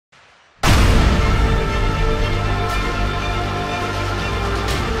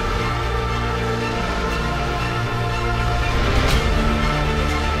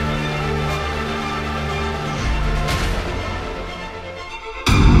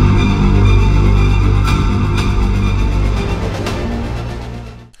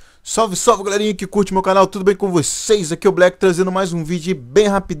Salve, salve galerinha que curte meu canal, tudo bem com vocês? Aqui é o Black trazendo mais um vídeo bem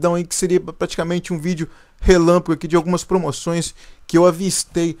rapidão aí, que seria praticamente um vídeo relâmpago aqui de algumas promoções que eu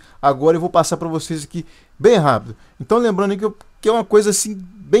avistei agora e vou passar para vocês aqui bem rápido. Então lembrando que é uma coisa assim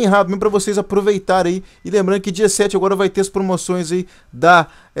bem rápido mesmo para vocês aproveitarem aí, e lembrando que dia 7 agora vai ter as promoções aí da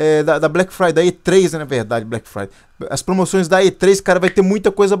Black Friday, da E3, né, na verdade, Black Friday. As promoções da E3, cara, vai ter muita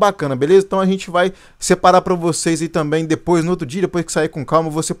coisa bacana, beleza? Então a gente vai separar para vocês aí também depois, no outro dia, depois que sair com calma,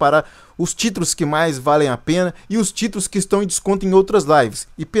 eu vou separar os títulos que mais valem a pena e os títulos que estão em desconto em outras lives.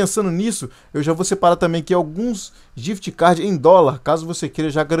 E pensando nisso, eu já vou separar também aqui alguns gift card em dólar, caso você queira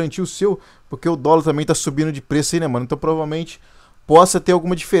já garantir o seu, porque o dólar também tá subindo de preço aí, né, mano? Então provavelmente possa ter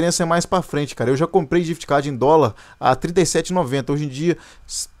alguma diferença mais pra frente, cara. Eu já comprei gift card em dólar a R$ 37,90. Hoje em dia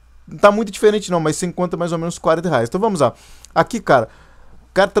não tá muito diferente não, mas você encontra mais ou menos R$40. Então vamos lá. Aqui, cara,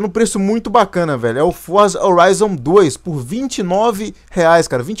 tá no preço muito bacana, velho. É o Forza Horizon 2 por R$29,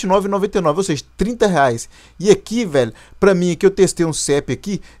 cara. R$29,99, ou seja, R$30. E aqui, velho, pra mim, que eu testei um CEP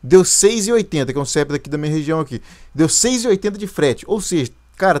aqui, deu R$6,80, que é um CEP daqui da minha região aqui. Deu R$6,80 de frete, ou seja,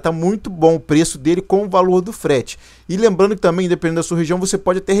 cara, tá muito bom o preço dele com o valor do frete. E lembrando que também, dependendo da sua região, você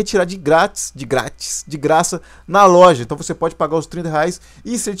pode até retirar de graça na loja. Então você pode pagar os R$30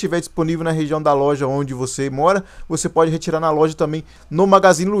 e se ele estiver disponível na região da loja onde você mora, você pode retirar na loja também no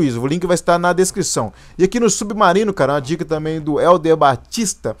Magazine Luiza. O link vai estar na descrição. E aqui no Submarino, cara, uma dica também do Helder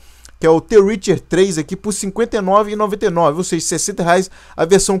Batista, que é o The Witcher 3 aqui por R$ 59,99, ou seja, R$60 a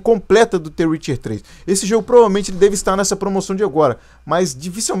versão completa do The Witcher 3. Esse jogo provavelmente ele deve estar nessa promoção de agora, mas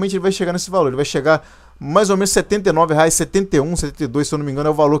dificilmente ele vai chegar nesse valor. Ele vai chegar mais ou menos R$ 79,00, 71, 72, se eu não me engano,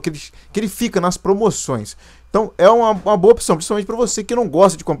 é o valor que ele fica nas promoções. Então é uma boa opção, principalmente para você que não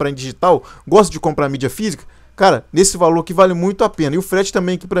gosta de comprar em digital, gosta de comprar mídia física. Cara, nesse valor que vale muito a pena. E o frete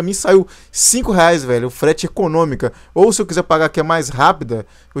também aqui pra mim saiu R$5, velho. O frete econômica. Ou se eu quiser pagar que é mais rápida,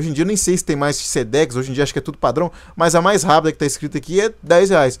 hoje em dia eu nem sei se tem mais Sedex, hoje em dia acho que é tudo padrão, mas a mais rápida que tá escrita aqui é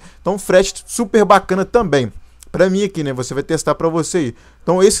R$10. Então frete super bacana também. Pra mim aqui, né? Você vai testar pra você aí.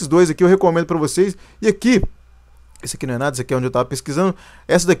 Então esses dois aqui eu recomendo pra vocês. E aqui, esse aqui não é nada, esse aqui é onde eu tava pesquisando.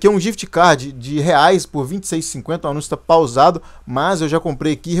 Essa daqui é um gift card de reais por R$26,50. O anúncio tá pausado, mas eu já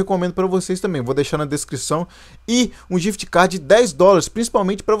comprei aqui e recomendo para vocês também. Vou deixar na descrição. E um gift card de $10,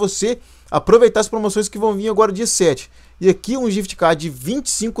 principalmente para você aproveitar as promoções que vão vir agora dia 7. E aqui um gift card de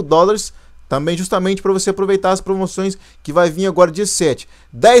 $25, também justamente para você aproveitar as promoções que vai vir agora dia 7.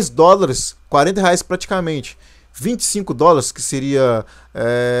 $10, R$40 praticamente. $25, que seria...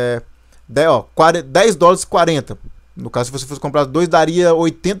 $10, 40. No caso, se você fosse comprar dois, daria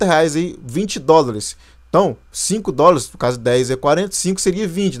R$80 aí, $20. Então, $5, no caso 10 é 40, 5 seria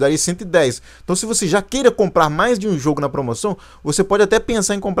 20, daria 110. Então, se você já queira comprar mais de um jogo na promoção, você pode até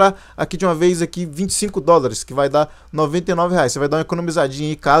pensar em comprar aqui de uma vez aqui $25, que vai dar R$99. Você vai dar uma economizadinha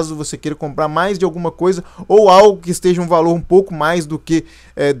aí, caso você queira comprar mais de alguma coisa ou algo que esteja um valor um pouco mais do que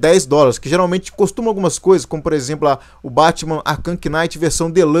 $10, que geralmente costuma algumas coisas, como por exemplo o Batman Arkham Knight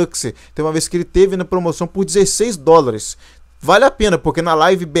versão Deluxe. Tem uma vez que ele teve na promoção por $16. Vale a pena, porque na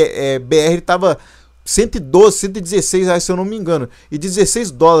live BR tava 112, 116 reais, se eu não me engano, e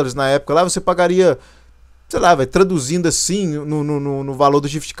 $16 na época lá, você pagaria, sei lá, traduzindo assim no valor do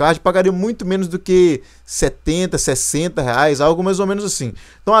gift card, pagaria muito menos do que 70, 60 reais, algo mais ou menos assim.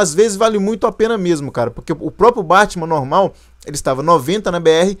 Então às vezes vale muito a pena mesmo, cara, porque o próprio Batman normal, ele estava 90 na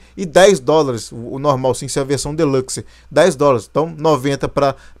BR e $10, o normal, sem ser a versão Deluxe, $10. Então 90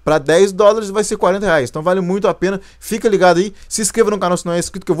 para $10 vai ser R$40. Então vale muito a pena. Fica ligado aí, se inscreva no canal se não é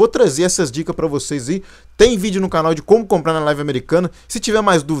inscrito, que eu vou trazer essas dicas para vocês aí. Tem vídeo no canal de como comprar na live americana. Se tiver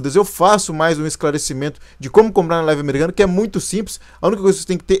mais dúvidas, eu faço mais um esclarecimento de como comprar na live americana, que é muito simples. A única coisa que você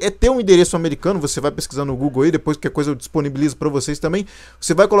tem que ter é ter um endereço americano. Você vai pesquisar no Google aí, depois qualquer coisa eu disponibilizo para vocês também.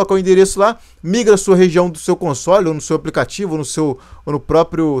 Você vai colocar o endereço lá, migra a sua região do seu console ou no seu aplicativo, ou no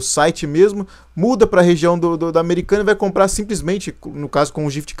próprio site mesmo, muda para a região da americana e vai comprar simplesmente, no caso com o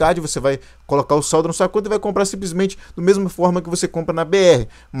gift card, você vai colocar o saldo na sua conta e vai comprar simplesmente da mesma forma que você compra na BR,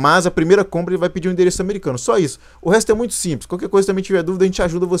 mas a primeira compra ele vai pedir um endereço americano, só isso. O resto é muito simples, qualquer coisa também tiver dúvida a gente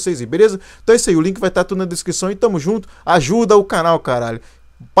ajuda vocês aí, beleza? Então é isso aí, o link vai estar tudo na descrição e tamo junto, ajuda o canal, caralho.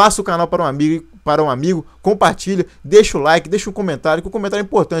 Passa o canal para um amigo, compartilha, deixa o like, deixa um comentário, que o comentário é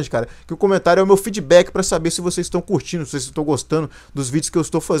importante, cara. Que o comentário é o meu feedback para saber se vocês estão curtindo, se vocês estão gostando dos vídeos que eu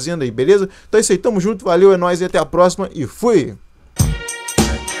estou fazendo aí, beleza? Então é isso aí, tamo junto, valeu, é nóis e até a próxima e fui!